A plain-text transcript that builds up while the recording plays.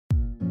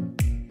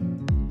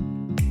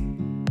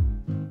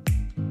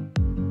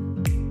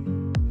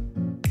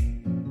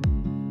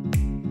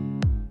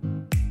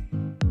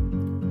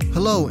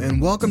Hello,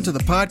 and welcome to the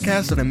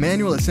podcast of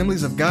Emmanuel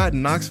Assemblies of God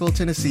in Knoxville,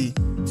 Tennessee.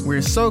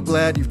 We're so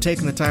glad you've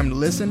taken the time to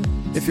listen.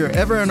 If you're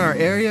ever in our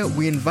area,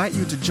 we invite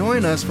you to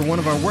join us for one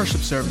of our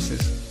worship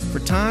services. For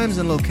times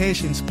and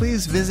locations,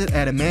 please visit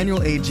at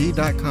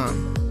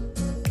emmanuelag.com.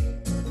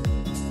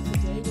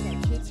 Today with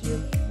our kids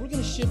here, we're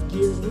going to shift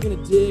gears. We're going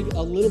to dig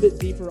a little bit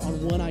deeper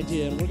on one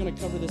idea, and we're going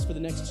to cover this for the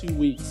next 2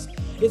 weeks.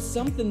 It's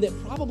something that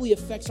probably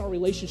affects our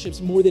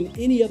relationships more than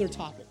any other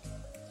topic.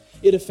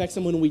 It affects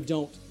them when we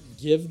don't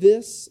give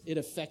this. It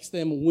affects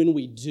them when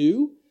we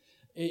do.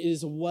 It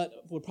is what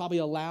would probably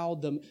allow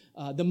them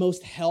the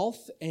most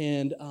health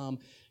and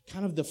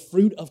kind of the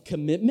fruit of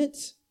commitment.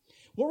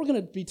 What we're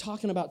going to be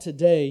talking about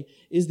today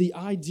is the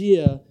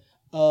idea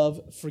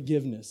of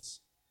forgiveness.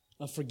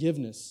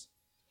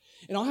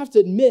 And I'll have to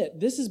admit,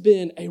 this has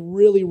been a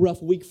really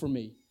rough week for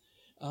me.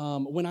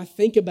 When I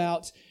think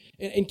about,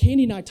 and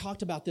Candy and I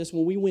talked about this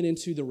when we went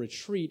into the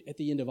retreat at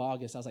the end of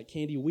August. I was like,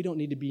 Candy, we don't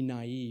need to be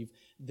naive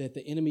that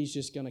the enemy's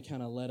just going to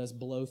kind of let us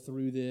blow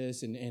through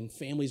this, and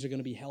families are going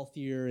to be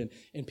healthier,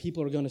 and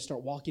people are going to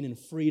start walking in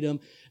freedom.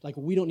 Like,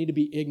 we don't need to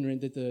be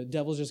ignorant that the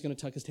devil's just going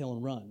to tuck his tail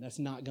and run. That's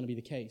not going to be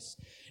the case.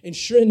 And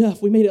sure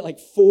enough, we made it like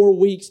 4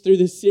 weeks through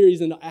this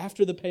series, and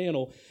after the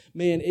panel,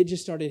 man, it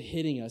just started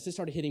hitting us. It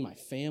started hitting my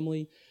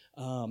family,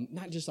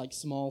 not just like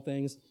small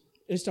things.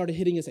 It started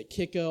hitting us at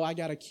Kiko. I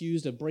got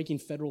accused of breaking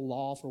federal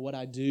law for what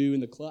I do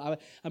in the club.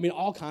 I mean,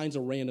 all kinds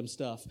of random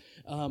stuff.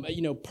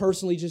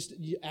 Personally, just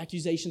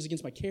accusations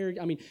against my character.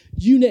 I mean,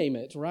 you name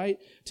it, right?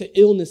 To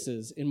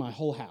illnesses in my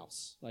whole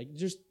house.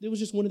 It was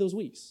just one of those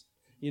weeks.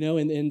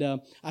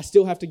 And I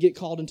still have to get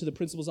called into the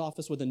principal's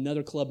office with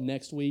another club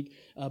next week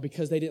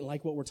because they didn't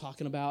like what we're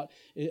talking about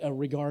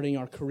regarding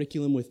our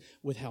curriculum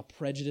with how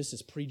prejudice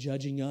is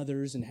prejudging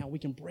others and how we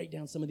can break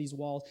down some of these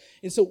walls.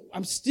 And so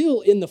I'm still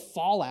in the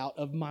fallout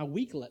of my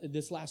week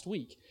this last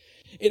week.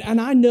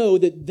 And I know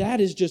that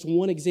is just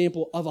one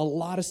example of a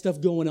lot of stuff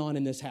going on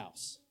in this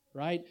house,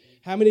 right?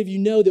 How many of you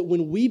know that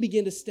when we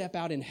begin to step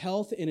out in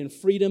health and in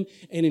freedom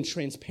and in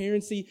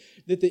transparency,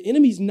 that the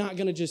enemy's not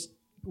going to just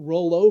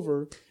roll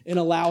over and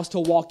allow us to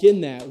walk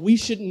in that? We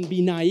shouldn't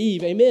be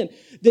naive, amen,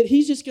 that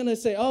he's just going to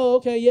say, oh,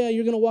 okay, yeah,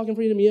 you're going to walk in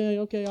freedom, yeah,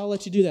 okay, I'll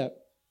let you do that.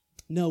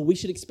 No, we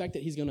should expect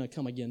that he's going to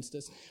come against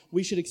us.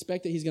 We should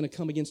expect that he's going to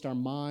come against our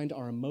mind,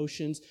 our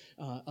emotions,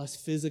 us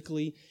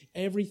physically,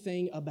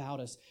 everything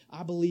about us.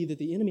 I believe that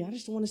the enemy, I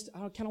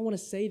kind of want to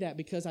say that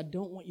because I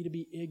don't want you to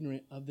be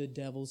ignorant of the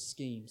devil's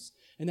schemes.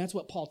 And that's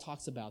what Paul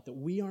talks about, that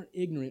we aren't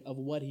ignorant of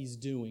what he's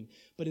doing,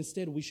 but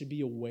instead we should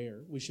be aware.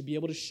 We should be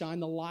able to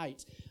shine the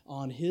light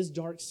on his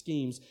dark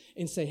schemes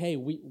and say, hey,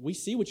 we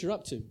see what you're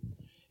up to.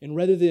 And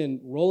rather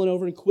than rolling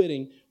over and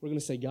quitting, we're going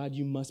to say, God,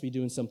 you must be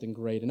doing something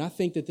great. And I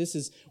think that this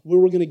is where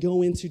we're going to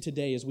go into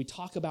today as we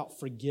talk about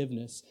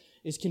forgiveness,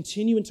 is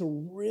continuing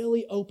to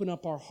really open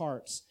up our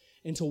hearts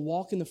and to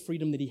walk in the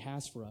freedom that he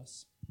has for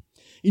us.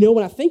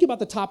 When I think about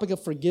the topic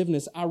of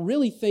forgiveness, I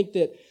really think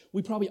that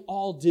we probably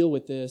all deal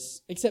with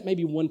this, except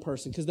maybe one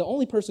person, because the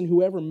only person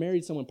who ever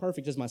married someone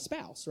perfect is my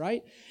spouse,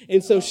 right?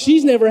 And so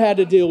she's never had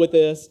to deal with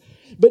this.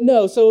 But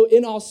no, so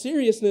in all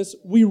seriousness,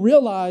 we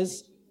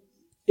realize,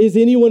 is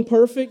anyone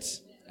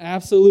perfect?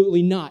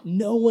 Absolutely not.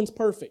 No one's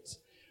perfect,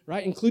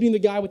 right? Including the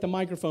guy with the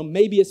microphone,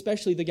 maybe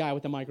especially the guy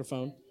with the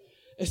microphone.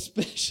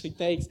 Especially,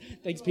 thanks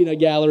Peanut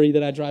Gallery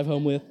that I drive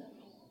home with.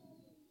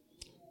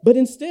 But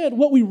instead,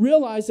 what we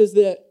realize is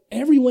that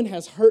everyone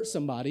has hurt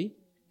somebody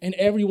and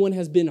everyone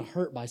has been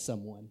hurt by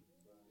someone.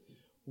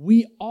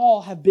 We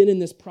all have been in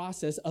this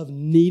process of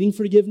needing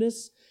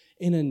forgiveness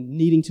and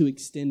needing to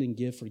extend and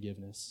give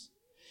forgiveness.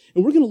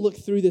 And we're going to look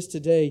through this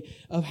today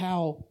of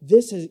how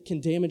this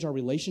can damage our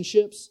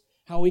relationships,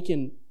 how we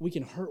can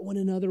hurt one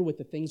another with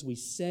the things we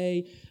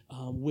say,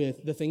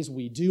 with the things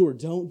we do or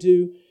don't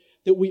do,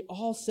 that we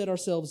all set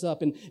ourselves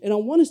up. And I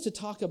want us to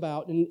talk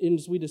about, and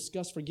as we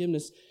discuss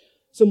forgiveness,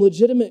 some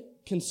legitimate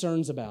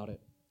concerns about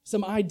it,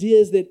 some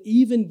ideas that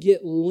even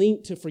get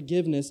linked to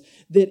forgiveness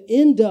that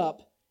end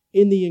up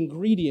in the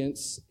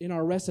ingredients in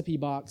our recipe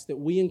box that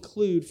we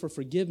include for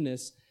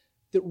forgiveness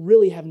that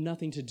really have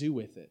nothing to do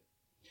with it.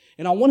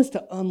 And I want us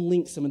to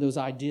unlink some of those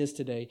ideas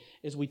today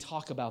as we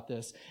talk about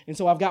this. And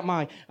so I've got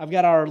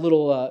our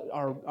little,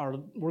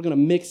 we're going to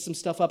mix some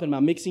stuff up in my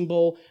mixing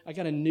bowl. I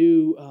got a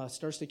new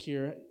stir stick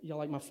here. Y'all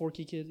like my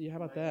Forky kids? Yeah, how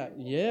about that?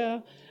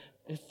 Yeah.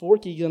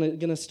 Forky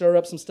gonna stir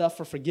up some stuff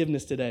for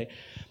forgiveness today.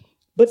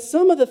 But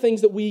some of the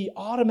things that we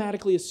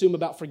automatically assume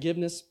about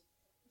forgiveness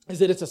is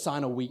that it's a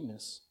sign of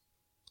weakness.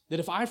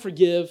 That if I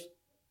forgive,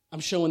 I'm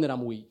showing that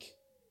I'm weak.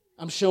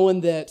 I'm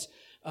showing that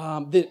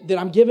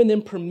I'm giving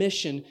them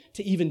permission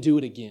to even do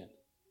it again.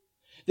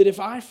 That if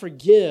I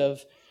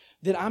forgive,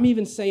 that I'm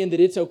even saying that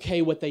it's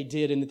okay what they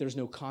did and that there's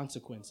no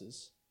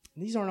consequences.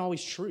 And these aren't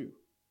always true.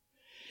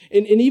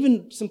 And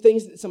even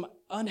some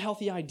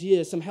unhealthy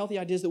ideas, some healthy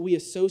ideas that we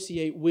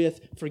associate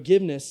with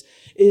forgiveness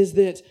is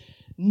that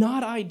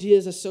not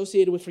ideas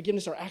associated with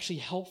forgiveness are actually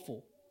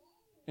helpful.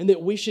 and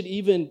that we should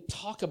even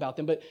talk about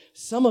them. But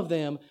some of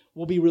them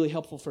will be really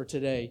helpful for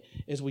today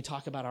as we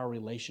talk about our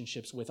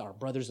relationships with our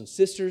brothers and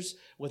sisters,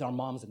 with our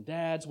moms and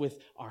dads, with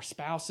our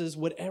spouses,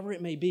 whatever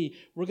it may be.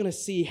 We're going to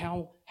see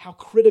how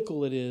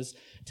critical it is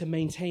to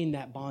maintain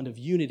that bond of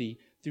unity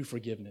through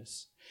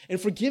forgiveness. And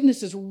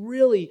forgiveness is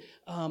really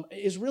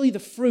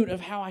the fruit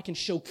of how I can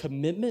show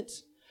commitment,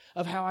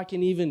 of how I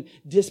can even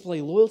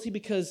display loyalty,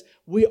 because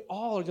we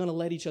all are going to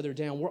let each other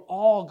down. We're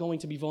all going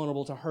to be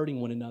vulnerable to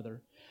hurting one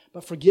another.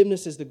 But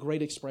forgiveness is the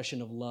great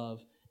expression of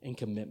love and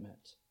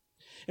commitment.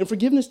 And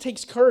forgiveness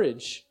takes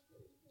courage.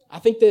 I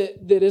think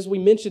that as we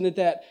mentioned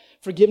that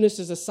forgiveness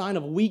is a sign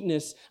of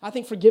weakness, I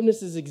think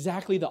forgiveness is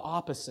exactly the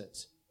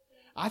opposite.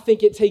 I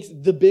think it takes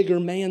the bigger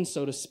man,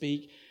 so to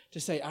speak, to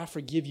say, I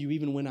forgive you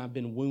even when I've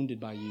been wounded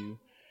by you.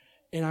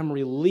 And I'm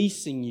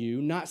releasing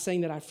you, not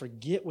saying that I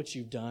forget what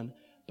you've done,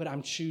 but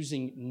I'm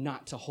choosing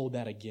not to hold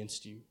that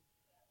against you.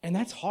 And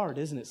that's hard,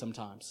 isn't it,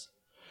 sometimes?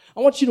 I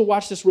want you to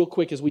watch this real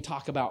quick as we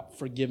talk about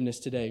forgiveness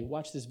today.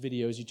 Watch this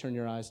video as you turn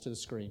your eyes to the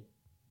screen.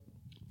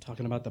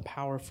 Talking about the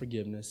power of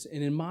forgiveness.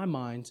 And in my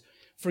mind,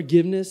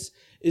 forgiveness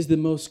is the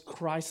most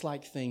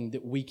Christ-like thing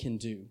that we can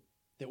do,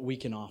 that we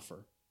can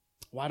offer.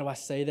 Why do I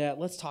say that?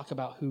 Let's talk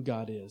about who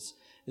God is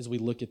as we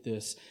look at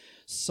this.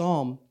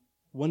 Psalm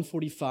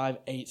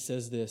 145:8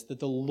 says this, that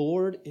the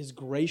Lord is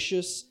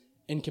gracious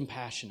and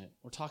compassionate.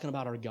 We're talking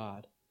about our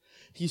God.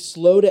 He's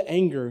slow to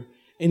anger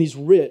and He's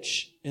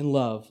rich in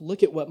love.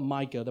 Look at what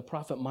Micah, the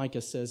prophet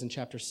Micah, says in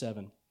chapter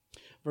 7.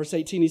 Verse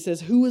 18, he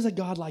says, who is a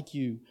God like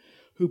you,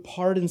 who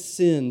pardons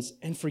sins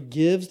and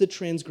forgives the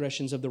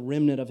transgressions of the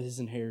remnant of His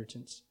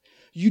inheritance?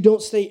 You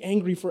don't stay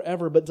angry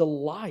forever, but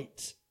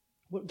delight.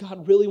 What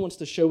God really wants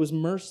to show is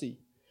mercy.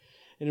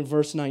 And in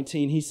verse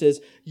 19, he says,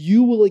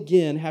 you will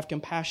again have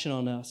compassion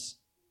on us.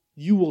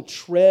 You will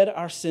tread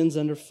our sins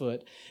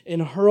underfoot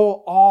and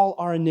hurl all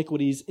our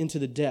iniquities into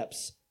the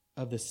depths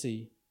of the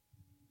sea.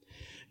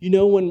 You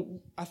know,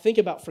 when I think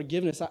about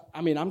forgiveness,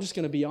 I'm just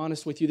going to be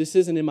honest with you. This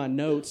isn't in my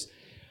notes,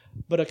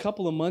 but a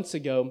couple of months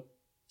ago,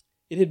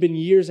 it had been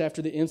years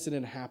after the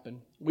incident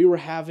happened. We were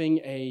having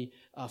a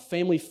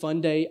family fun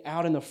day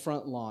out in the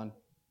front lawn,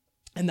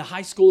 and the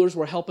high schoolers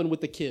were helping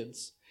with the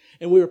kids.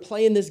 And we were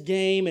playing this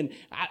game, and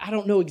I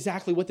don't know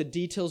exactly what the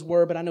details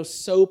were, but I know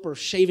soap or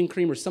shaving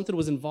cream or something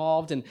was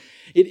involved, and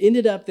it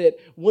ended up that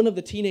one of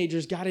the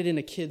teenagers got it in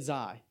a kid's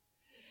eye.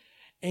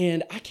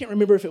 And I can't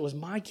remember if it was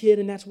my kid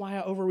and that's why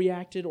I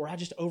overreacted, or I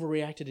just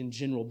overreacted in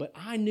general. But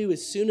I knew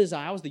as soon as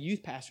I was the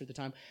youth pastor at the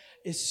time,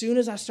 as soon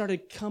as I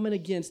started coming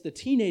against the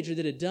teenager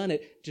that had done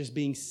it, just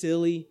being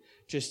silly,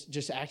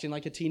 just acting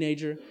like a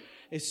teenager,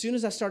 as soon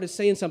as I started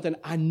saying something,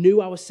 I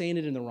knew I was saying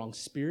it in the wrong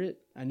spirit.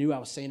 I knew I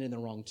was saying it in the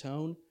wrong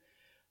tone.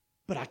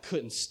 But I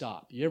couldn't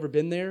stop. You ever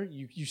been there?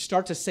 You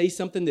start to say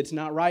something that's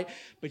not right,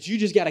 but you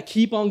just got to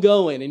keep on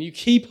going, and you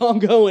keep on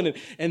going.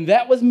 And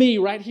that was me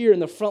right here in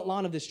the front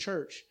lawn of this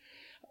church.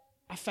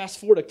 I fast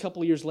forward a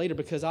couple of years later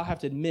because I'll have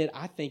to admit,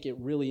 I think it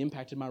really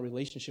impacted my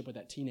relationship with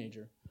that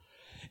teenager.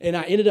 And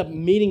I ended up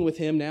meeting with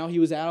him now. He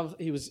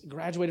was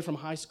graduated from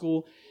high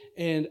school,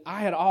 and I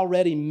had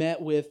already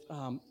met with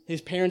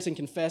his parents and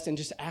confessed and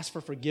just asked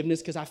for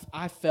forgiveness because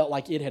I felt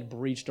like it had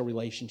breached a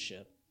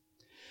relationship.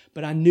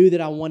 But I knew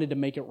that I wanted to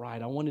make it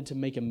right. I wanted to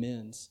make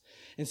amends.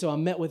 And so I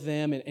met with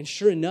them, and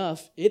sure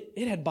enough,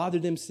 it had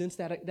bothered them since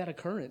that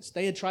occurrence.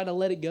 They had tried to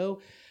let it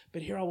go,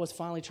 but here I was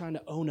finally trying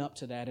to own up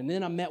to that. And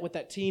then I met with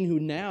that teen who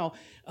now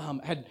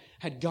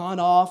had gone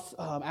off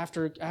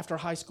after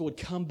high school, had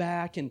come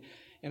back, and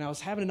I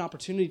was having an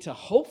opportunity to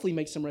hopefully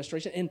make some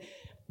restoration.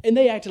 And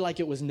they acted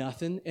like it was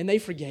nothing, and they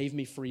forgave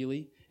me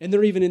freely. And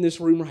they're even in this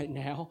room right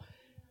now.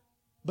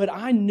 But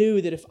I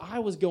knew that if I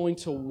was going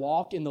to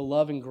walk in the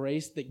love and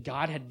grace that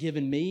God had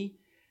given me,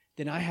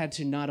 then I had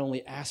to not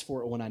only ask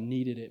for it when I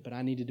needed it, but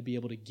I needed to be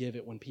able to give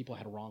it when people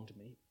had wronged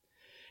me.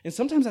 And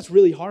sometimes that's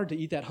really hard to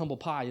eat that humble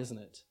pie, isn't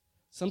it?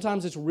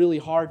 Sometimes it's really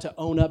hard to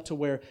own up to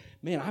where,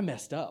 man, I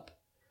messed up.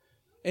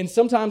 And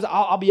sometimes,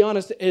 I'll be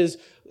honest, as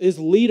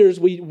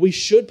leaders, we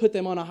should put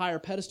them on a higher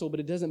pedestal,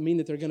 but it doesn't mean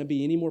that they're going to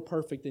be any more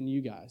perfect than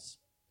you guys.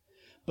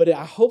 But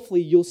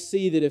hopefully you'll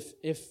see that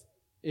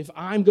if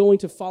I'm going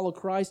to follow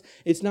Christ,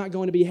 it's not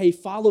going to be, hey,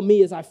 follow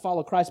me as I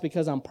follow Christ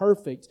because I'm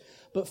perfect,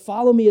 but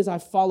follow me as I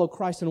follow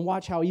Christ and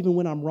watch how even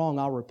when I'm wrong,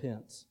 I'll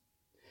repent.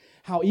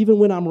 How even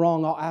when I'm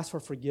wrong, I'll ask for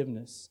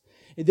forgiveness.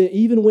 That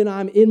even when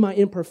I'm in my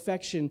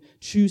imperfection,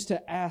 choose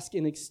to ask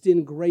and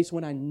extend grace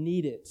when I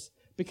need it.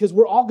 Because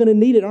we're all going to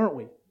need it, aren't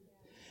we?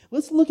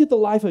 Let's look at the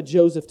life of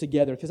Joseph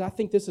together, because I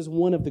think this is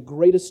one of the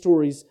greatest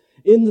stories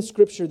in the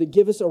Scripture that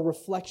give us a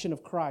reflection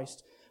of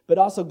Christ, but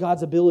also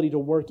God's ability to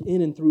work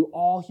in and through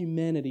all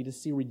humanity to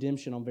see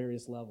redemption on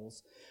various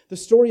levels. The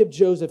story of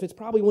Joseph, it's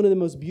probably one of the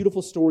most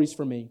beautiful stories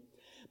for me.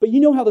 But you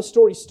know how the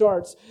story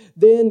starts.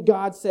 Then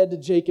God said to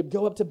Jacob,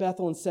 go up to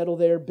Bethel and settle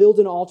there. Build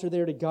an altar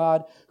there to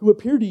God who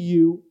appeared to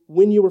you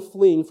when you were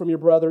fleeing from your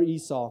brother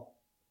Esau.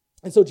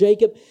 And so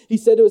Jacob, he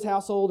said to his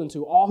household and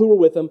to all who were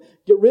with him,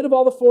 get rid of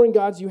all the foreign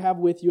gods you have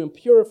with you and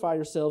purify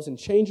yourselves and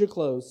change your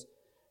clothes.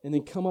 And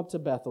then come up to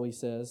Bethel, he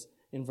says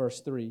in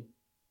verse 3.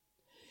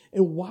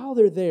 And while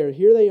they're there,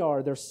 here they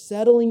are, they're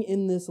settling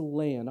in this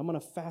land. I'm going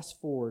to fast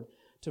forward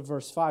to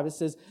verse 5. It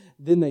says,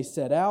 "Then they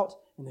set out,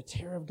 and the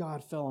terror of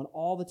God fell on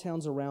all the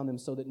towns around them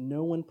so that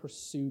no one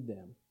pursued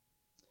them."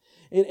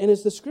 And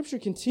as the scripture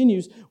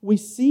continues, we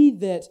see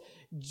that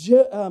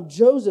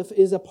Joseph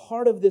is a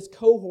part of this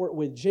cohort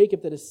with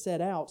Jacob that is set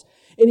out,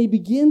 and he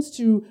begins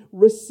to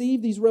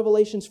receive these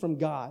revelations from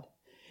God.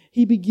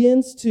 He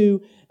begins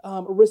to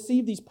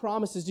receive these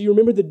promises. Do you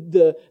remember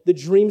the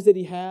dreams that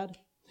he had?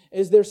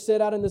 As they're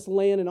set out in this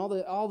land and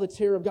all the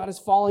terror of God is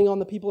falling on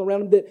the people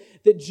around him,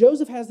 that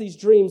Joseph has these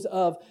dreams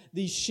of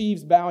these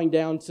sheaves bowing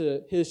down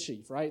to his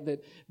sheaf, right?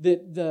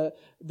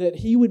 That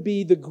he would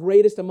be the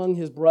greatest among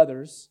his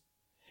brothers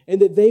and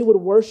that they would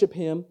worship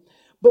him.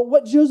 But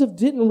what Joseph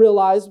didn't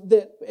realize,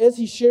 that as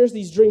he shares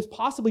these dreams,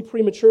 possibly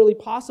prematurely,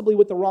 possibly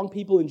with the wrong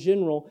people in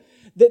general,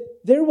 that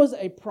there was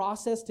a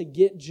process to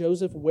get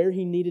Joseph where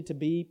he needed to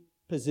be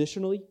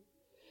positionally,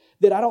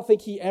 that I don't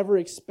think he ever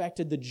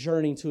expected the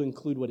journey to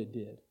include what it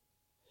did.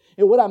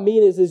 And what I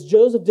mean is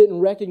Joseph didn't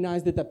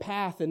recognize that the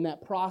path and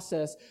that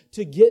process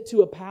to get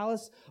to a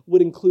palace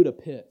would include a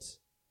pit.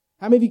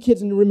 How many of you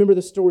kids remember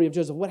the story of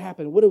Joseph? What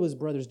happened? What did his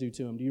brothers do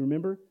to him? Do you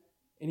remember?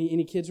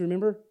 Any kids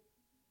remember?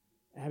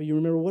 How do you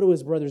remember? What do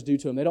his brothers do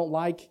to him? They don't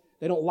like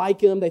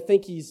him. They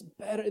think he's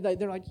better.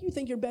 They're like, "You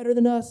think you're better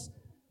than us?"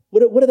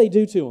 What do they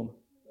do to him?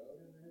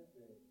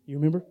 You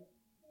remember?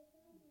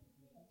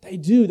 They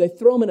do. They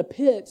throw him in a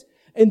pit.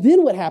 And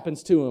then what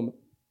happens to him?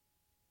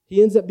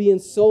 He ends up being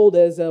sold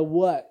as a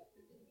what?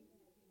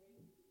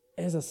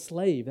 As a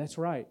slave. That's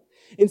right.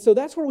 And so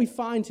that's where we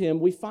find him.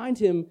 We find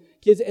him,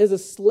 kids, as a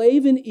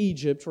slave in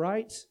Egypt,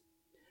 right?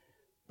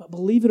 But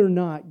believe it or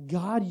not,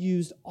 God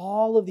used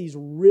all of these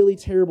really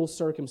terrible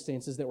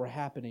circumstances that were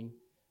happening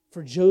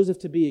for Joseph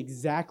to be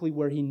exactly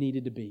where he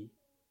needed to be.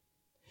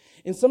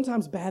 And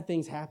sometimes bad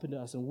things happen to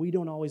us, and we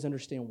don't always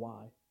understand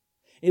why.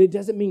 And it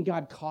doesn't mean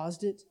God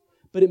caused it,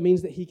 but it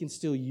means that He can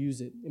still use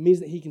it. It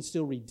means that He can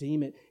still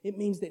redeem it. It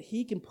means that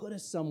He can put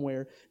us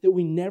somewhere that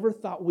we never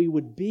thought we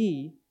would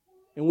be,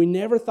 and we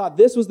never thought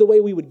this was the way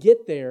we would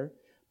get there,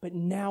 but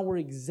now we're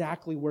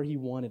exactly where He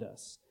wanted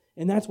us.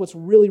 And that's what's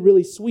really,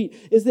 really sweet,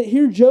 is that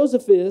here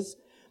Joseph is,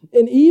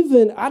 and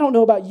even, I don't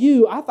know about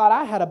you, I thought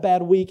I had a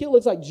bad week. It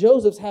looks like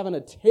Joseph's having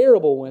a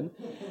terrible one.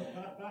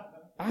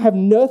 I have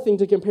nothing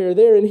to compare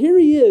there. And here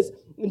he is.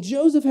 And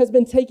Joseph has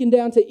been taken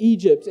down to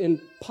Egypt, and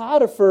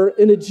Potiphar,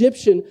 an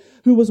Egyptian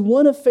who was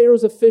one of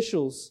Pharaoh's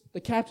officials,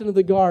 the captain of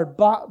the guard,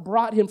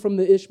 brought him from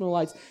the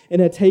Ishmaelites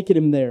and had taken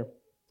him there.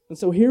 And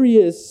so here he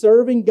is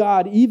serving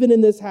God even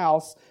in this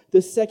house,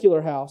 this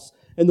secular house.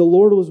 And the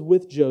Lord was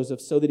with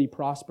Joseph so that he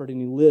prospered and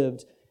he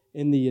lived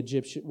with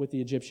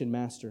the Egyptian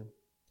master.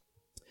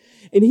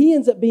 And he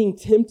ends up being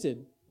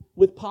tempted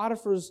with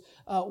Potiphar's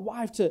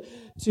wife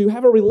to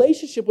have a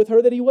relationship with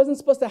her that he wasn't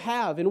supposed to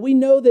have. And we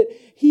know that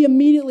he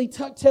immediately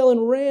tucked tail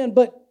and ran,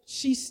 but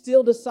she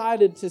still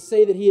decided to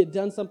say that he had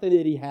done something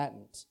that he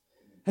hadn't.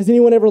 Has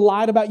anyone ever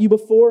lied about you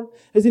before?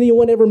 Has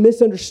anyone ever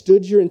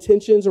misunderstood your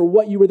intentions or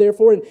what you were there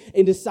for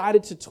and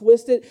decided to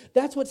twist it?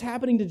 That's what's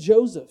happening to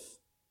Joseph.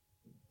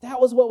 That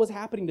was what was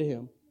happening to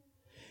him.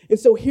 And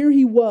so here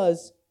he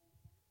was,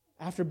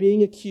 after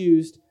being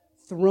accused,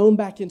 thrown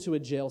back into a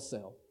jail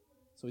cell.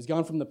 So he's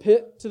gone from the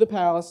pit to the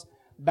palace,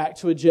 back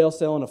to a jail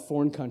cell in a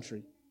foreign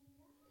country.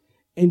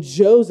 And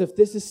Joseph,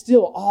 this is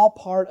still all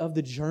part of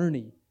the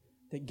journey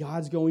that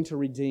God's going to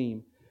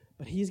redeem.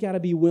 But he's got to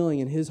be willing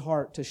in his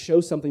heart to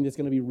show something that's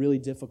going to be really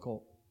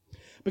difficult.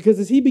 Because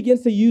as he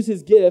begins to use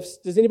his gifts,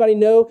 does anybody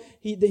know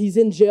he's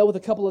in jail with a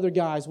couple other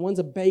guys? One's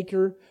a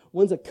baker,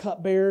 one's a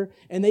cupbearer,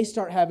 and they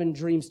start having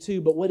dreams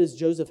too. But what does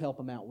Joseph help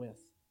them out with?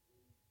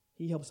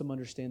 He helps them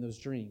understand those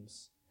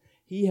dreams.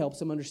 He helps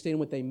them understand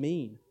what they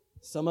mean.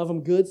 Some of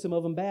them good, some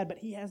of them bad, but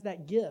he has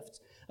that gift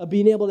of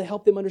being able to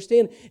help them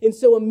understand. And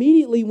so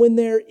immediately when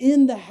they're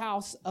in the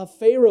house of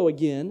Pharaoh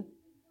again,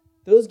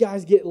 those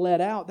guys get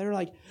let out. They're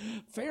like,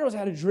 "Pharaoh's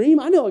had a dream.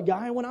 I know a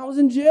guy when I was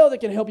in jail that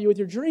can help you with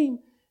your dream."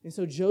 And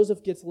so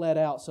Joseph gets let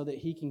out so that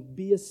he can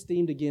be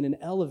esteemed again and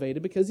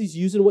elevated because he's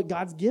using what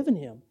God's given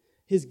him,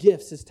 his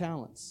gifts, his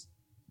talents.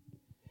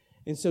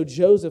 And so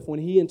Joseph, when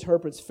he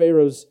interprets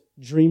Pharaoh's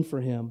dream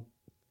for him,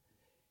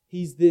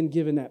 he's then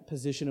given that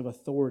position of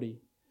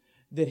authority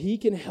that he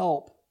can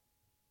help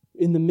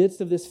in the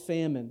midst of this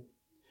famine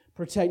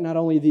protect not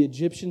only the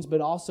Egyptians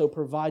but also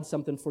provide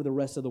something for the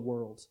rest of the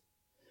world.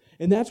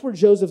 And that's where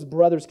Joseph's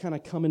brothers kind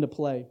of come into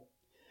play,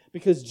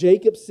 because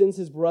Jacob sends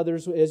his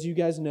brothers, as you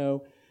guys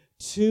know,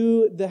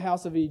 to the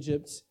house of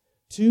Egypt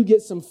to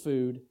get some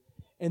food,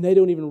 and they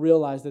don't even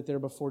realize that they're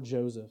before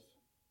Joseph.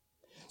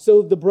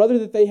 So the brother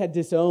that they had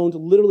disowned,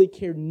 literally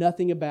cared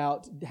nothing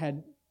about,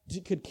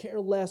 could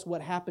care less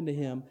what happened to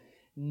him.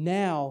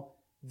 Now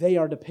they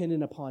are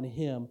dependent upon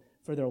him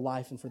for their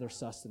life and for their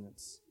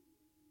sustenance.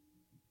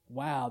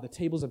 Wow, the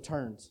tables have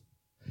turned.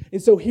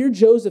 And so here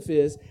Joseph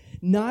is,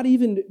 not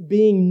even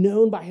being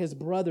known by his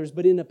brothers,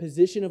 but in a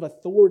position of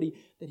authority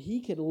that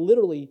he could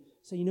literally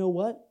say, "You know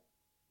what?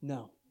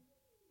 No.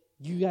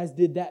 You guys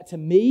did that to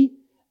me.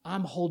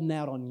 I'm holding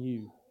out on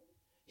you."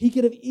 He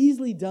could have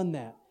easily done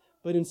that,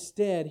 but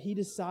instead he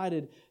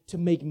decided to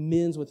make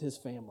amends with his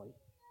family.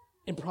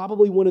 And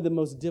probably one of the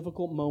most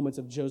difficult moments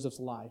of Joseph's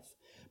life,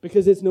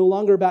 because it's no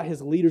longer about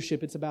his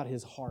leadership, it's about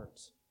his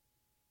heart.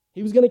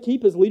 He was going to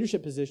keep his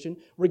leadership position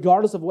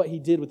regardless of what he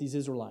did with these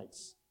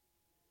Israelites.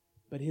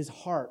 But his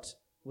heart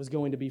was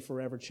going to be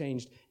forever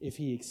changed if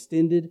he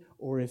extended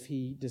or if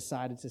he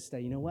decided to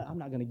stay. You know what? I'm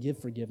not going to give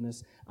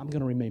forgiveness. I'm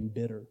going to remain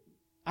bitter.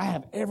 I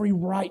have every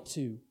right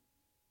to.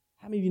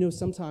 How many of you know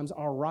sometimes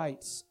our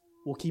rights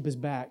will keep us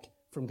back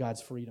from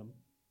God's freedom?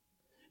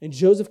 And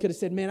Joseph could have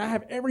said, man, I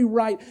have every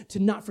right to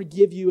not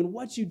forgive you and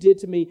what you did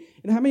to me.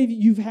 And how many of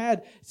you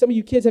some of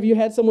you kids, have you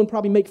had someone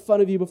probably make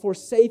fun of you before,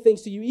 say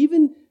things to you,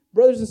 even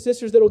brothers and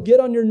sisters that'll get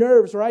on your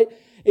nerves, right?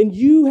 And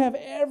you have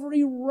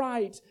every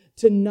right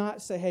to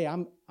not say, hey,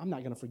 I'm not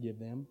going to forgive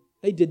them.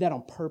 They did that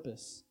on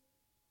purpose.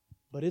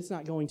 But it's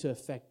not going to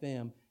affect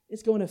them.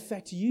 It's going to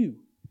affect you.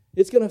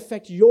 It's going to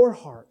affect your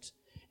heart.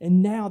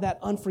 And now that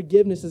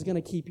unforgiveness is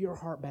going to keep your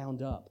heart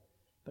bound up.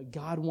 But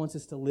God wants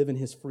us to live in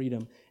His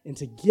freedom and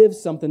to give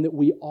something that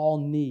we all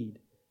need,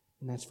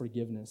 and that's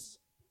forgiveness.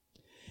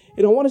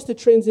 And I want us to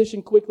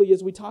transition quickly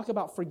as we talk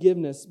about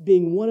forgiveness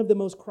being one of the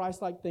most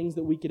Christ-like things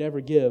that we could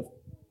ever give.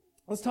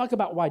 Let's talk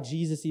about why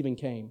Jesus even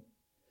came.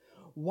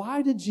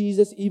 Why did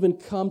Jesus even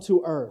come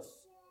to earth?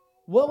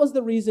 What was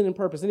the reason and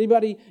purpose?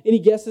 Anybody, any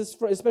guesses,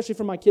 especially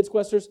from my kids'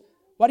 questers?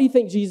 Why do you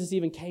think Jesus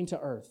even came to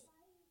earth?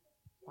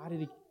 Why did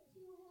He?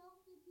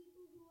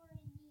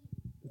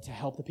 To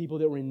help the people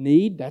that were in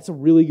need. That's a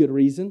really good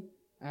reason.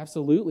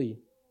 Absolutely.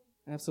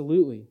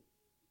 Absolutely.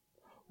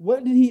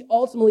 What did He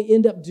ultimately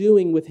end up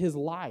doing with His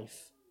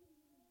life?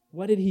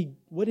 What did He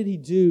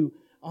do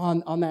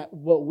on that,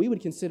 what we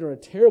would consider a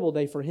terrible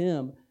day for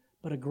Him,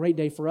 but a great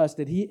day for us?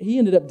 That He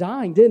ended up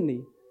dying, didn't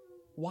He?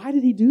 Why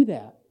did He do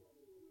that?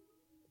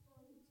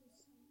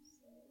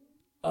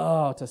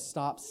 Oh, to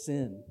stop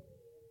sin.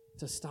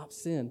 To stop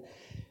sin.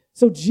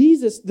 So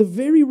Jesus, the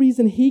very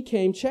reason He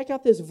came, check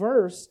out this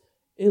verse.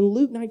 In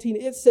Luke 19,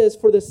 it says,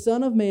 for the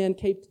Son of Man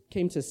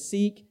came to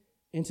seek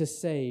and to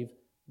save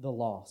the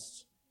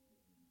lost.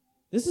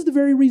 This is the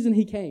very reason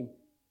He came.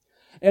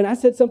 And I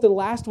said something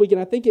last week,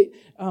 and I think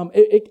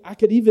I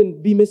could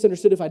even be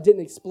misunderstood if I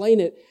didn't explain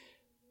it.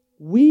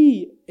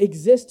 We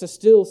exist to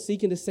still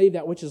seek and to save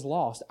that which is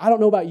lost. I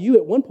don't know about you.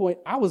 At one point,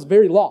 I was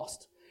very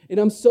lost. And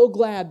I'm so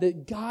glad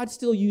that God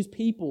still used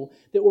people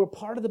that were a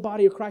part of the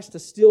body of Christ to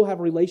still have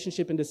a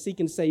relationship and to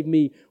seek and save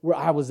me where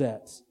I was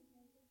at.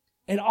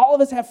 And all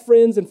of us have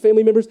friends and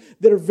family members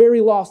that are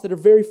very lost, that are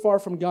very far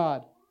from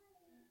God.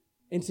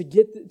 And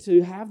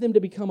to have them to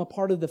become a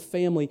part of the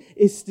family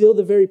is still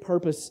the very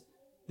purpose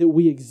that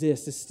we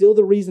exist. It's still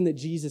the reason that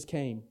Jesus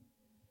came.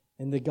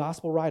 And the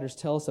gospel writers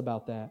tell us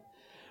about that.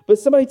 But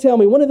somebody tell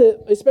me,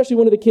 especially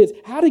one of the kids,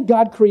 how did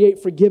God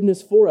create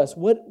forgiveness for us?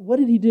 What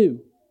did He do?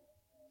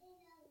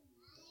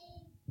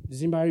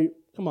 Does anybody,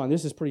 come on,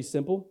 this is pretty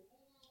simple.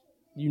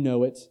 You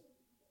know it.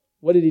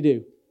 What did He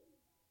do?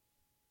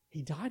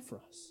 He died for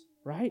us.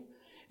 Right?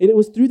 And it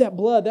was through that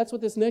blood. That's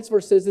what this next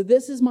verse says. That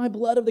this is my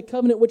blood of the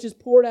covenant, which is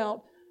poured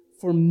out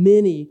for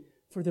many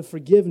for the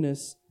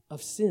forgiveness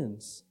of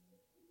sins.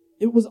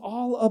 It was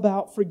all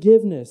about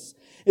forgiveness.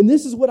 And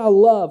this is what I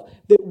love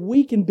that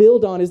we can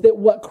build on, is that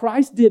what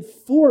Christ did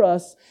for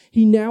us,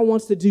 He now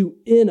wants to do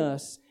in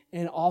us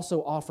and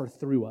also offer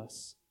through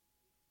us.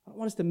 I don't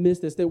want us to miss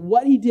this, that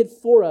what He did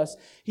for us,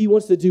 He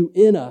wants to do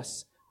in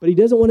us. But He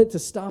doesn't want it to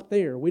stop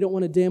there. We don't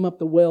want to dam up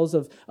the wells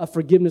of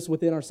forgiveness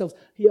within ourselves.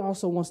 He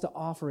also wants to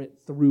offer it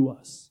through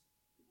us.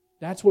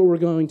 That's where we're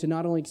going to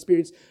not only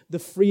experience the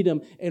freedom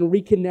and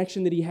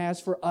reconnection that He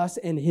has for us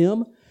and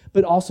Him,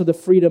 but also the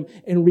freedom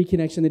and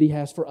reconnection that He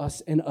has for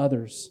us and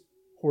others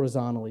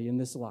horizontally in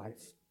this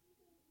life.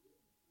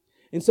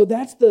 And so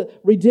that's the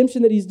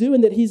redemption that He's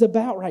doing, that He's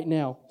about right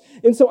now.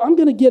 And so I'm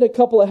going to get a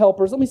couple of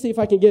helpers. Let me see if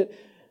I can get,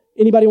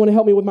 anybody want to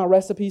help me with my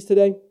recipes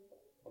today?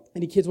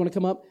 Any kids want to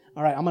come up?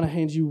 All right, I'm going to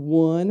hand you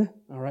one.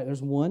 All right,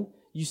 there's one.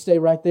 You stay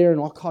right there, and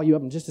I'll call you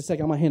up in just a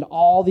second. I'm going to hand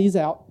all these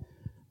out.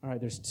 All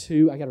right, there's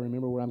two. I got to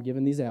remember where I'm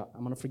giving these out.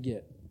 I'm going to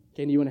forget.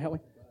 Candy, you want to help me?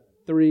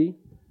 3,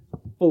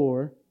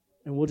 4,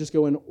 and we'll just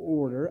go in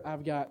order.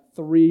 I've got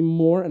 3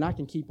 more, and I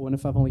can keep one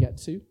if I've only got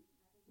 2.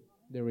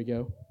 There we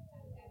go.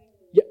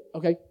 Yep,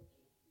 okay.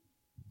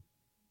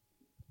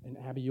 And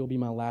Abby, you'll be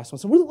my last one.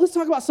 So let's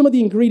talk about some of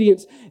the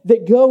ingredients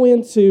that go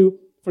into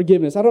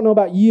forgiveness. I don't know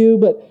about you,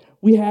 but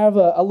we have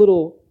a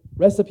little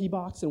recipe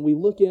box, and we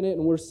look in it,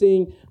 and we're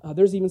seeing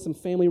there's even some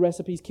family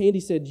recipes.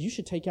 Candy said, you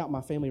should take out my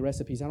family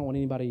recipes. I don't want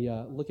anybody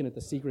looking at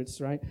the secrets,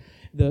 right?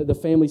 The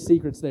family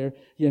secrets there.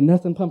 Yeah,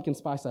 nothing pumpkin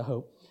spice, I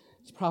hope.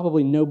 It's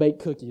probably no-bake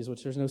cookies,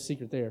 which there's no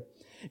secret there.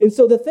 And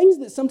so the things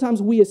that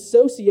sometimes we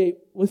associate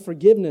with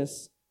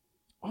forgiveness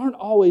aren't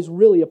always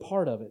really a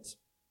part of it.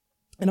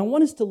 And I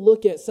want us to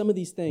look at some of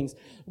these things,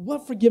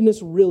 what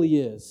forgiveness really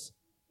is.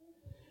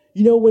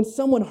 You know, when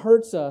someone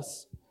hurts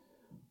us,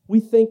 we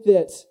think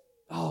that,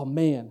 oh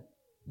man,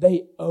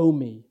 they owe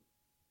me.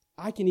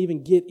 I can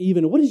even get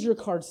even. What does your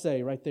card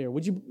say right there?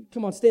 Would you,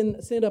 come on,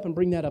 stand up and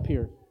bring that up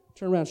here.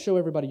 Turn around, show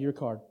everybody your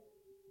card.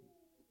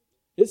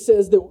 It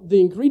says that the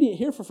ingredient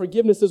here for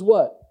forgiveness is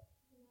what?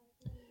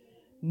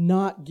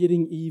 Not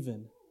getting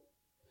even.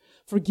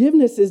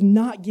 Forgiveness is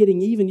not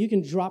getting even. You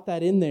can drop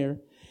that in there.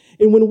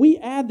 And when we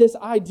add this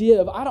idea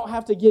of I don't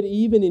have to get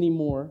even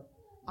anymore,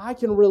 I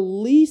can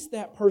release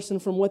that person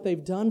from what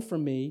they've done for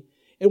me.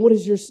 And what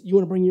is yours? You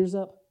want to bring yours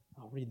up?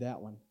 I'll read that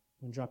one.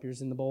 You want to drop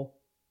yours in the bowl?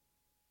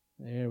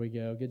 There we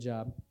go. Good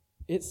job.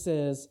 It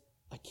says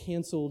a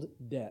canceled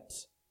debt.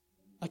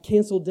 A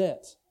canceled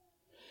debt.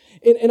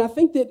 And I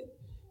think that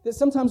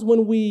sometimes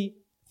when we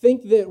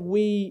think that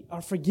we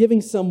are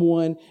forgiving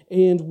someone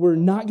and we're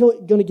not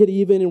going to get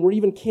even and we're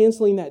even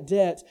canceling that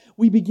debt,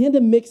 we begin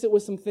to mix it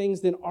with some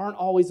things that aren't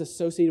always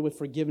associated with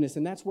forgiveness,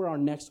 and that's where our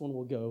next one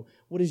will go.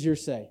 What does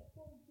yours say?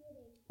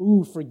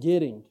 Ooh,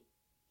 forgetting.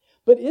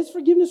 But is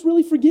forgiveness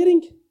really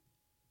forgetting?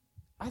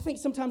 I think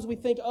sometimes we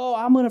think, oh,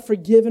 I'm going to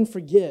forgive and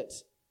forget.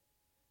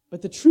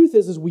 But the truth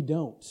is we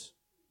don't.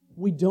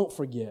 We don't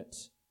forget.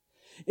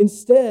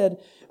 Instead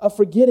of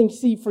forgetting,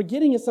 see,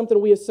 forgetting is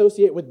something we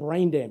associate with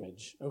brain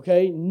damage,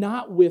 okay?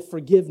 Not with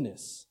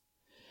forgiveness.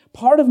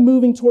 Part of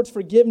moving towards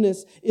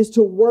forgiveness is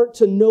to work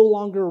to no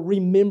longer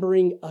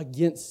remembering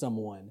against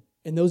someone.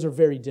 And those are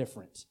very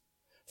different.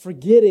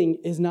 Forgetting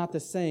is not the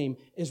same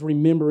as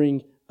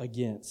remembering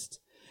against.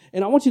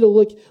 And I want you to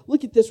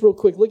look at this real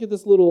quick. Look at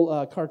this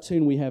little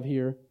cartoon we have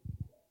here.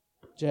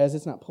 Jazz,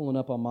 it's not pulling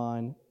up on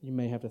mine. You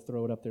may have to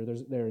throw it up there.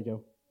 There we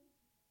go.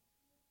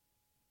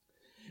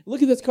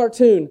 Look at this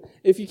cartoon.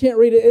 If you can't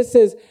read it, it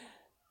says,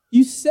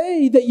 "You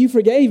say that you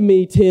forgave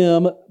me,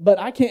 Tim, but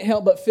I can't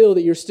help but feel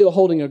that you're still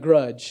holding a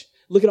grudge."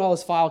 Look at all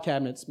his file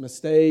cabinets,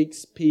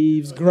 mistakes,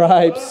 peeves,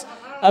 gripes.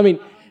 I mean,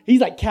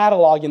 he's like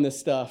cataloging this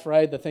stuff,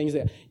 right? The things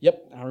that,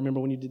 yep, I remember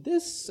when you did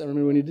this. I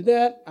remember when you did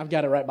that. I've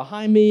got it right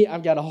behind me.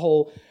 I've got a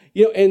whole,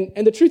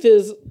 and the truth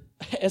is,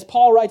 as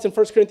Paul writes in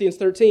 1 Corinthians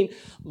 13,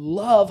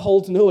 love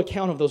holds no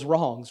account of those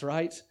wrongs,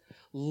 right?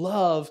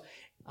 Love,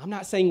 I'm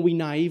not saying we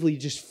naively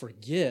just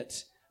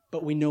forget,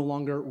 but we no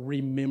longer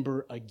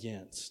remember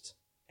against.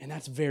 And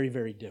that's very,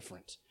 very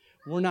different.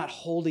 We're not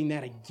holding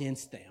that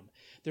against them.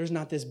 There's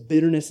not this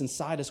bitterness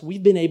inside us.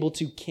 We've been able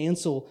to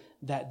cancel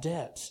that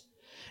debt.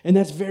 And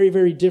that's very,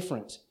 very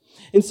different.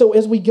 And so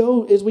as we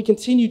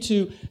continue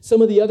to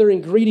some of the other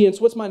ingredients,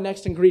 what's my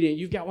next ingredient?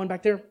 You've got one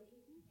back there?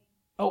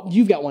 Oh,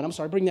 you've got one. I'm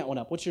sorry. Bring that one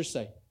up. What's yours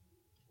say?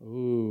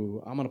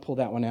 Ooh, I'm going to pull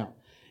that one out.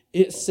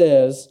 It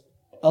says,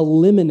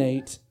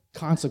 eliminate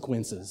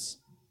consequences.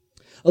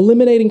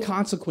 Eliminating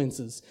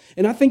consequences.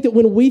 And I think that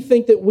when we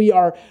think that we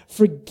are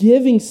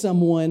forgiving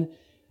someone,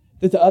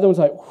 that the other one's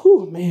like,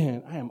 whew,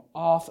 man, I am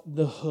off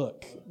the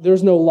hook.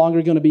 There's no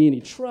longer going to be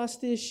any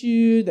trust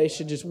issue.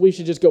 We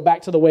should just go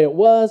back to the way it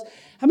was.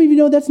 How many of you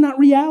know that's not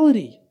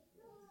reality?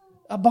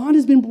 A bond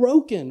has been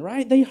broken,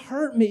 right? They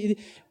hurt me.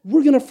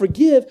 We're going to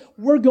forgive.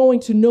 We're going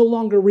to no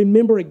longer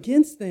remember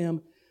against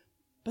them.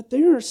 But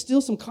there are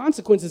still some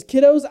consequences.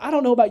 Kiddos, I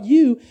don't know about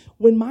you.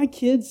 When my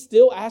kids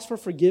still ask for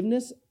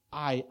forgiveness,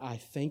 I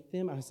thank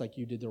them. I was like,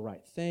 you did the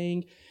right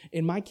thing.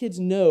 And my kids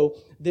know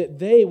that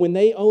when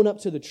they own up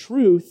to the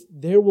truth,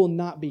 there will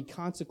not be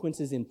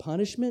consequences in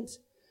punishment,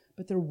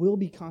 but there will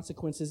be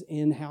consequences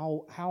in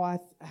how I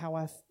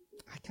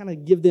kind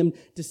of give them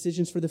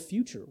decisions for the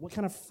future, what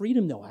kind of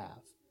freedom they'll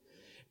have.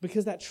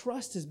 Because that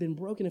trust has been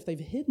broken if they've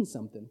hidden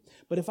something.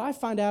 But if I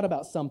find out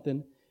about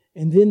something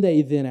and then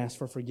they ask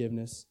for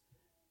forgiveness,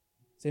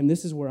 Sam,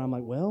 this is where I'm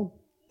like, well,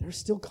 there's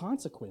still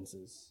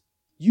consequences.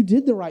 You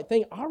did the right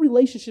thing. Our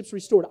relationship's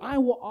restored. I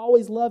will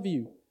always love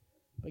you.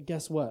 But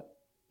guess what?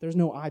 There's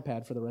no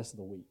iPad for the rest of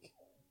the week.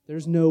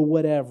 There's no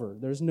whatever.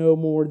 There's no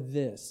more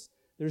this.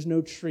 There's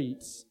no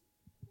treats.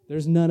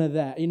 There's none of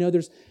that.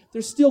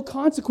 There's still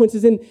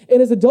consequences. And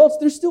as adults,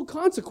 there's still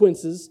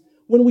consequences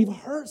when we've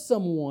hurt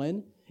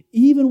someone,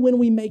 even when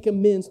we make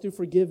amends through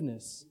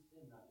forgiveness.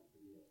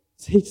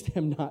 Teach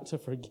them not to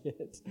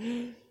forget.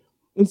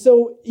 And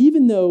so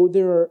even though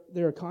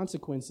there are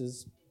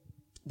consequences,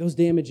 those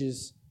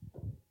damages,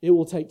 it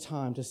will take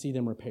time to see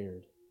them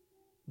repaired.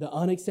 The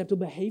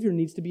unacceptable behavior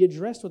needs to be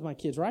addressed with my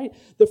kids, right?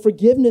 The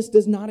forgiveness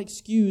does not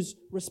excuse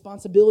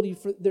responsibility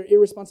for their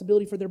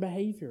irresponsibility for their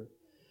behavior.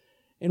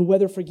 And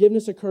whether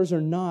forgiveness occurs or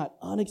not,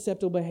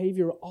 unacceptable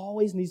behavior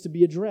always needs to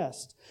be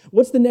addressed.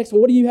 What's the next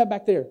one? What do you have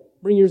back there?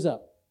 Bring yours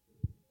up.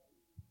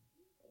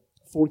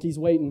 Forky's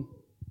waiting.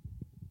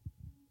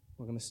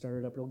 We're going to stir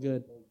it up real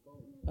good.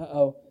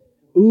 Uh-oh.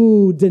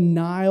 Ooh,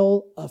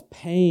 denial of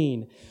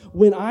pain.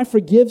 When I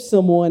forgive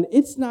someone,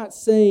 it's not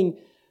saying,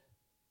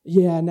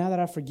 yeah, now that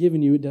I've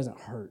forgiven you, it doesn't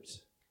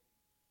hurt.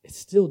 It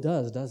still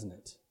does, doesn't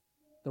it?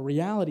 The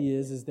reality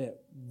is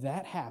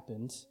that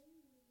happened,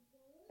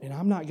 and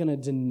I'm not going to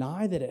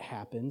deny that it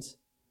happened.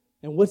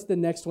 And what's the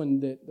next one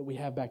that we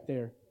have back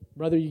there?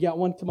 Brother, you got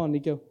one? Come on,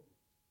 Nico.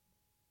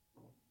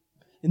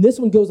 And this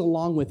one goes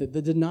along with it,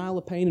 the denial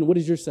of pain. And what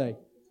does yours say?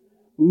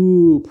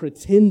 Ooh,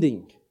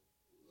 pretending.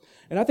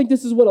 And I think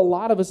this is what a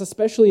lot of us,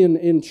 especially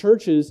in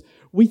churches,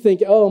 we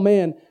think, oh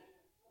man,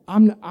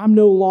 I'm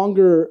no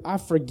longer,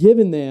 I've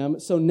forgiven them,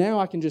 so now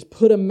I can just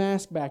put a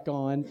mask back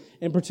on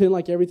and pretend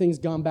like everything's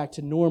gone back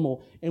to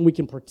normal, and we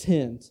can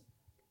pretend.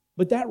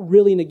 But that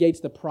really negates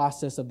the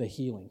process of the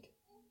healing.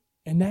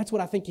 And that's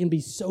what I think can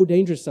be so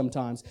dangerous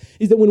sometimes,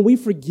 is that when we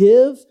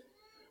forgive,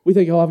 we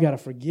think, oh, I've got to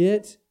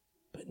forget.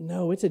 But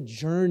no, it's a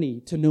journey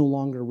to no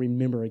longer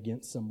remember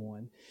against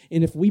someone.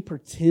 And if we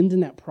pretend in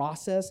that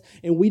process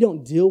and we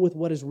don't deal with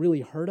what has really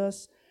hurt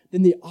us,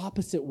 then the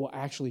opposite will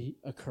actually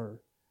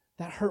occur.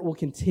 That hurt will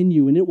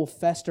continue and it will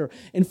fester,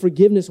 and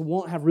forgiveness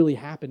won't have really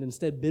happened.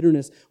 Instead,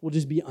 bitterness will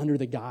just be under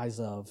the guise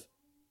of,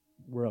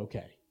 we're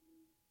okay.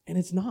 And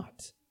it's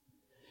not.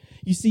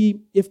 You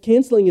see, if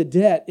canceling a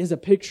debt is a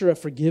picture of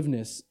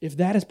forgiveness, if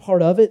that is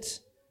part of it,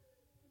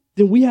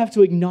 then we have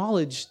to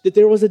acknowledge that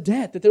there was a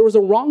debt, that there was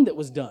a wrong that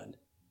was done.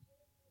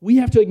 We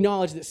have to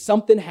acknowledge that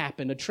something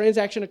happened, a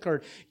transaction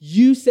occurred.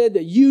 You said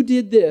that you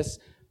did this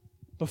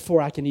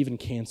before I can even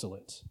cancel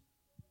it.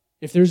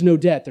 If there's no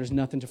debt, there's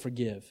nothing to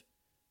forgive.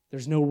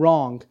 There's no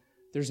wrong,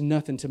 there's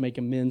nothing to make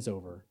amends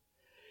over.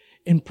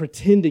 And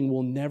pretending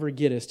will never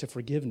get us to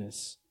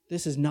forgiveness.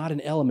 This is not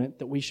an element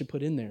that we should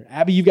put in there.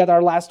 Abby, you got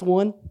our last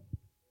one?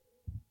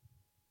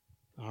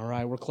 All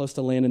right, we're close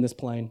to landing this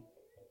plane.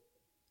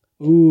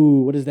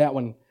 Ooh, what is that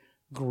one?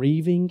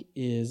 Grieving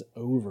is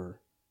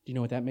over. Do you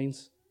know what that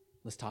means?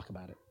 Let's talk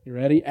about it. You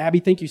ready? Abby,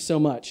 thank you so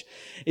much.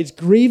 It's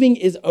grieving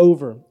is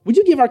over. Would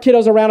you give our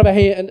kiddos a round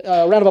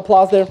of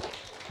applause there?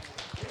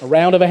 A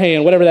round of a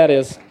hand, whatever that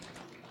is.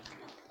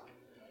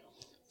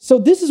 So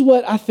this is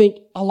what I think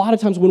a lot of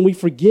times when we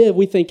forgive,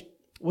 we think,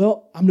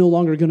 well, I'm no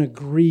longer going to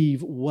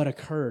grieve what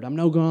occurred. I'm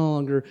no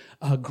longer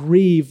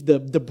grieve the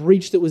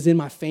breach that was in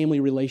my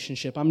family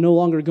relationship. I'm no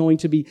longer going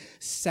to be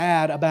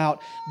sad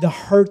about the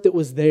hurt that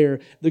was there.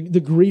 The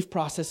grief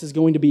process is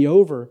going to be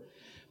over.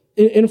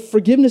 And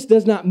forgiveness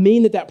does not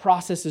mean that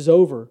process is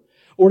over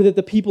or that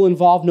the people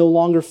involved no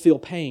longer feel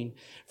pain.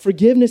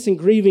 Forgiveness and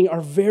grieving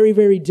are very,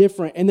 very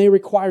different, and they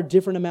require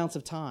different amounts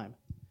of time,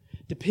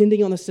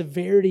 depending on the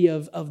severity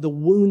of the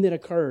wound that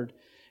occurred.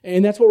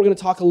 And that's what we're going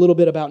to talk a little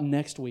bit about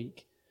next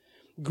week.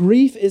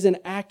 Grief is an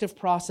active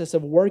process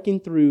of working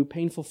through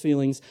painful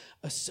feelings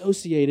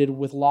associated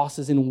with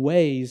losses in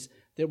ways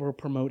that will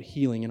promote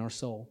healing in our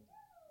soul.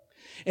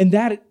 And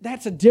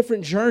that's a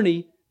different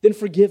journey than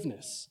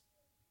forgiveness.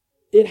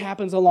 It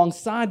happens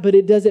alongside, but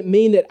it doesn't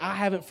mean that I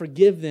haven't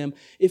forgiven them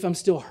if I'm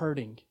still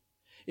hurting,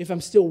 if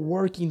I'm still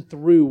working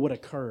through what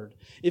occurred,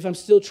 if I'm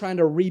still trying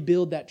to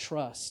rebuild that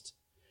trust.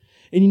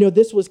 And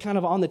this was kind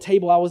of on the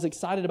table. I was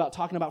excited about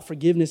talking about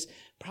forgiveness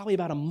probably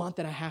about a month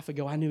and a half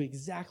ago. I knew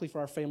exactly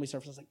for our family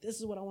service. I was like, this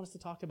is what I want us to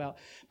talk about.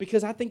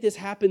 Because I think this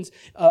happens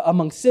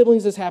among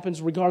siblings. This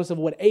happens regardless of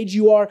what age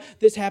you are.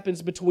 This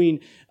happens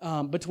between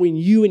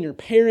you and your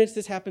parents.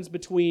 This happens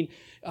between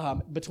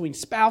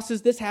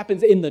spouses. This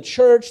happens in the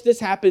church. This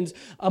happens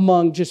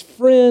among just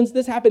friends.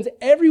 This happens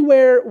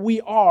everywhere we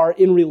are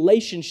in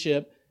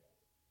relationship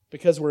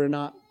because we're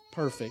not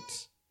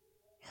perfect.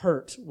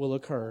 Hurt will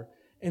occur.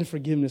 And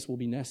forgiveness will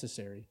be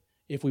necessary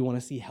if we want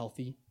to see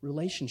healthy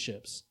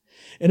relationships.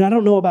 And I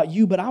don't know about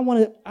you, but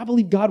I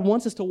believe God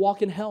wants us to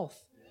walk in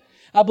health.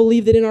 I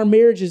believe that in our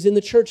marriages, in the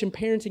church, in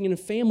parenting, and in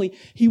family,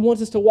 He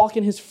wants us to walk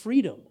in His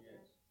freedom.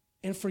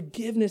 And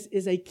forgiveness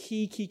is a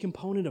key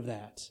component of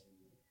that.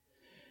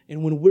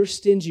 And when we're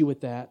stingy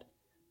with that,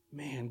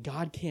 man,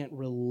 God can't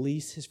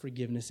release His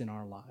forgiveness in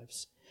our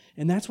lives.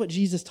 And that's what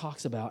Jesus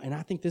talks about. And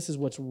I think this is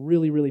what's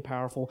really, really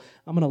powerful.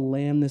 I'm going to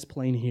land this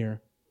plane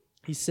here.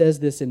 He says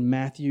this in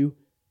Matthew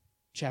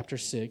chapter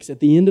 6, at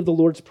the end of the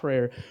Lord's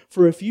Prayer,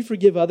 "For if you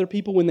forgive other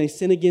people when they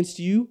sin against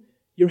you,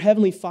 your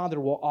heavenly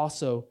Father will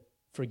also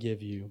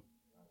forgive you.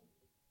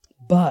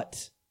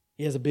 But,"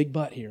 he has a big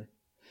but here,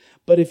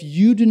 "but if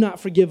you do not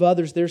forgive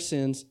others their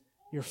sins,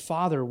 your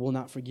Father will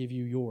not forgive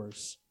you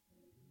yours."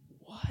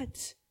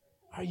 What?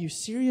 Are you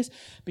serious?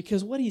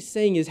 Because what he's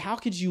saying is, how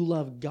could you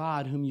love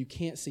God whom you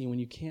can't see when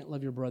you can't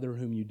love your brother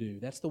whom you do?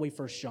 That's the way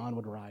 1 John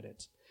would write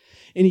it.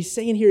 And he's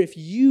saying here, if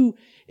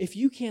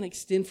you can't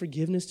extend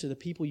forgiveness to the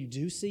people you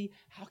do see,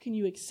 how can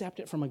you accept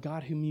it from a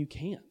God whom you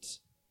can't?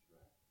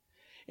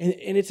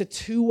 And it's a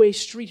two-way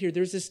street here.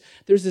 There's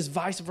this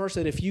vice versa,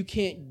 that if you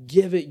can't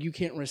give it, you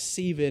can't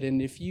receive it.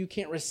 And if you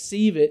can't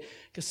receive it,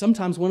 because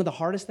sometimes one of the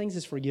hardest things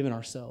is forgiving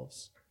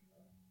ourselves.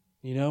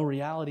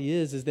 Reality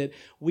is that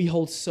we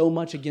hold so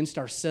much against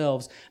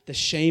ourselves, the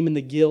shame and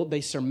the guilt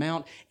they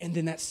surmount, and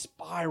then that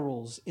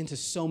spirals into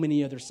so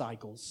many other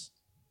cycles.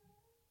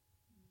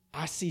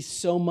 I see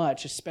so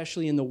much,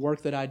 especially in the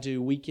work that I do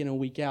week in and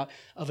week out,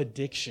 of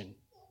addiction.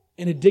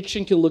 And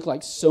addiction can look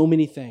like so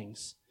many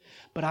things.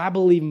 But I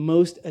believe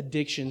most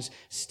addictions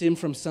stem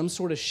from some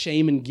sort of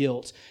shame and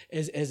guilt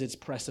as its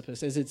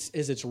precipice, as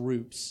its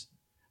roots.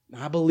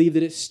 And I believe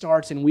that it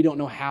starts and we don't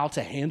know how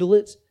to handle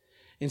it,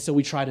 and so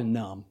we try to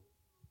numb.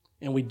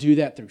 And we do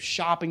that through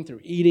shopping,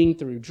 through eating,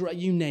 through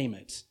you name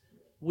it.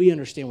 We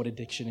understand what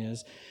addiction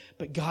is.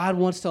 But God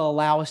wants to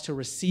allow us to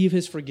receive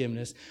His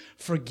forgiveness,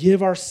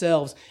 forgive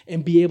ourselves,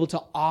 and be able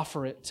to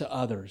offer it to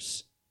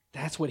others.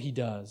 That's what He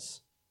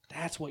does.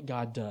 That's what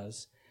God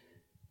does.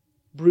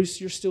 Bruce,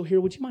 you're still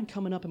here. Would you mind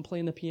coming up and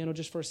playing the piano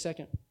just for a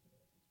second?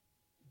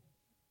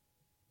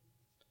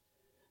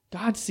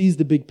 God sees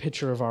the big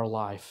picture of our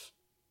life.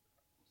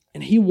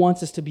 And He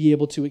wants us to be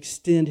able to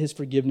extend His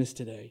forgiveness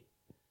today.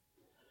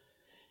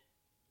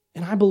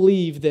 And I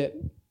believe that,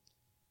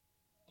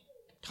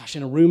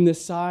 in a room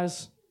this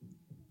size,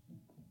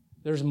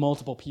 there's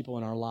multiple people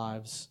in our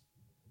lives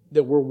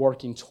that we're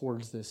working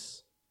towards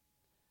this.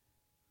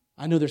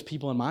 I know there's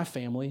people in my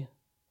family.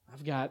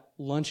 I've got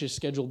lunches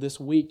scheduled this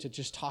week to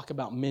just talk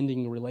about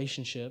mending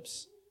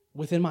relationships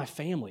within my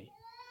family.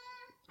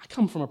 I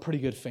come from a pretty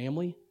good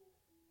family,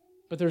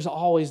 but there's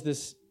always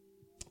this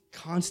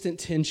constant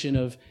tension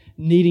of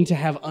needing to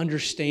have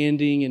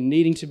understanding and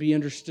needing to be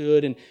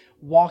understood and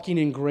walking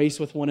in grace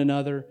with one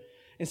another.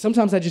 And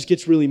sometimes that just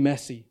gets really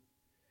messy.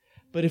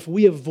 But if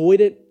we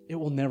avoid it, it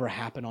will never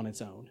happen on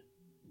its own.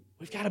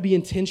 We've got to be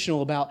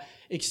intentional about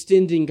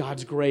extending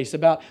God's grace,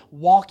 about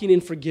walking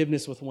in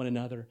forgiveness with one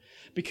another.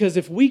 Because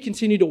if we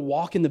continue to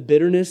walk in the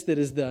bitterness that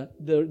is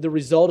the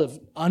result of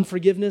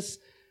unforgiveness,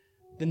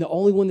 then the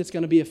only one that's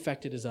going to be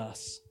affected is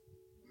us.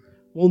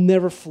 We'll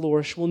never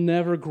flourish. We'll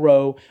never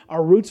grow.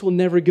 Our roots will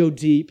never go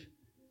deep.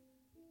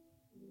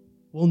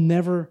 We'll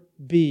never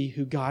be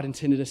who God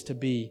intended us to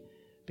be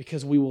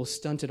because we will have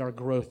stunted our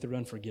growth through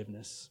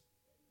unforgiveness.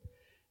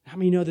 How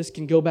many know this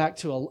can go back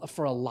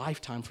for a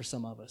lifetime for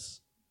some of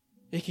us?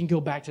 It can go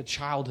back to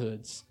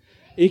childhoods.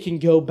 It can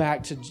go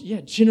back to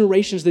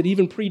generations that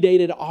even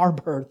predated our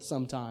birth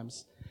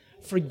sometimes.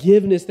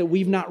 Forgiveness that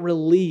we've not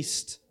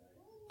released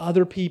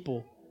other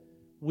people.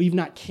 We've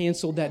not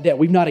canceled that debt.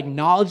 We've not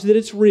acknowledged that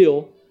it's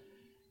real.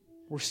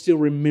 We're still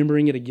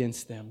remembering it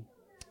against them.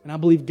 And I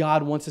believe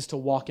God wants us to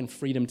walk in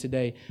freedom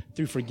today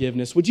through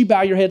forgiveness. Would you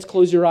bow your heads,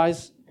 close your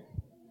eyes?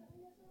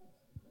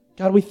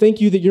 God, we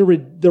thank you that you're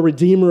the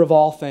Redeemer of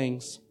all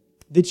things,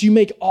 that you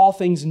make all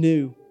things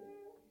new.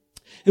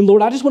 And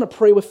Lord, I just want to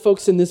pray with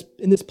folks in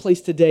this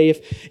place today.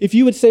 If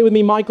you would say with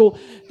me, Michael,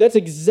 that's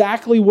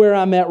exactly where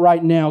I'm at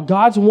right now.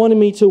 God's wanted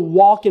me to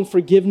walk in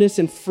forgiveness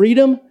and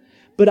freedom,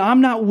 but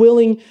I'm not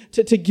willing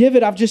to give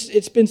it.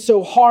 It's been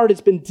so hard.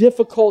 It's been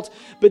difficult,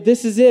 but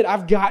this is it.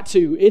 I've got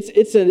to.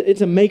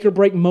 It's a make or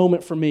break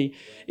moment for me.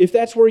 If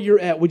that's where you're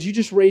at, would you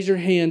just raise your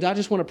hand? I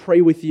just want to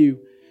pray with you.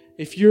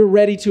 If you're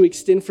ready to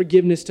extend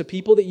forgiveness to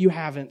people that you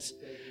haven't,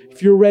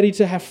 if you're ready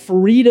to have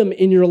freedom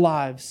in your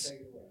lives,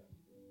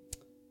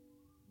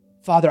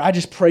 Father, I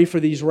just pray for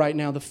these right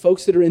now, the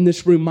folks that are in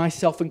this room,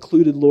 myself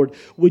included, Lord.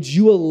 Would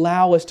you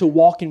allow us to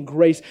walk in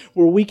grace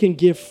where we can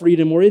give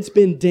freedom, where it's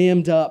been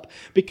dammed up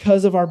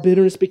because of our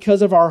bitterness,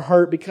 because of our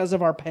hurt, because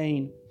of our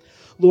pain.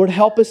 Lord,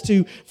 help us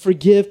to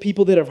forgive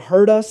people that have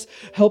hurt us.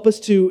 Help us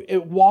to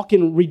walk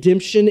in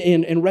redemption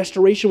and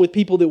restoration with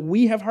people that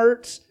we have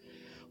hurt.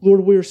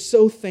 Lord, we're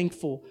so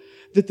thankful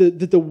that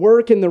the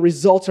work and the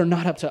results are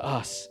not up to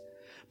us.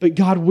 But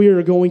God, we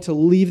are going to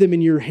leave them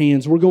in your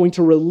hands. We're going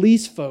to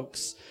release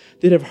folks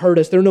that have hurt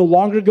us. They're no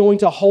longer going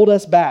to hold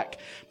us back,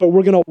 but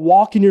we're going to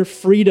walk in your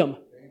freedom.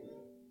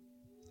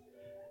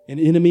 An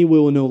enemy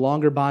will no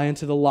longer buy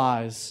into the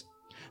lies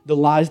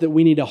that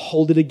we need to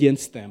hold it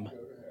against them.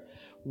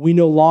 We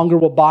no longer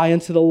will buy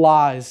into the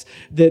lies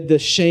that the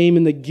shame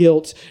and the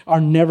guilt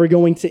are never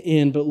going to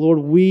end, but Lord,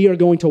 we are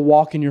going to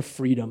walk in your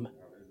freedom.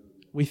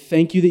 We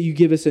thank you that you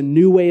give us a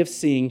new way of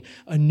seeing,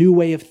 a new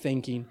way of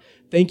thinking.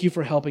 Thank you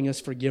for helping us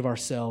forgive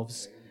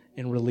ourselves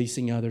and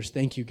releasing others.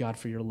 Thank you, God,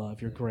 for your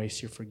love, your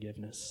grace, your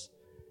forgiveness.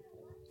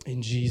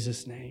 In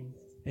Jesus' name,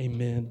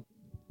 amen.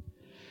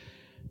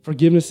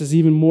 Forgiveness is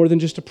even more than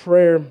just a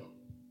prayer.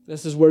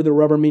 This is where the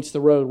rubber meets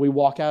the road. We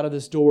walk out of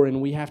this door and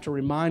we have to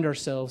remind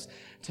ourselves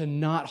to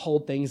not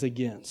hold things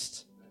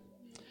against,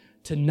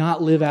 to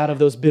not live out of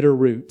those bitter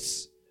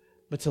roots,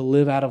 but to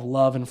live out of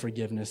love and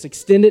forgiveness.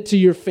 Extend it to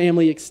your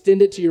family,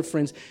 extend it to your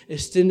friends,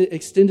 extend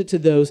it to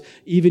those,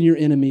 even your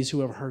enemies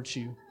who have hurt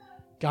you.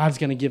 God's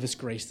going to give us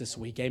grace this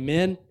week.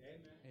 Amen.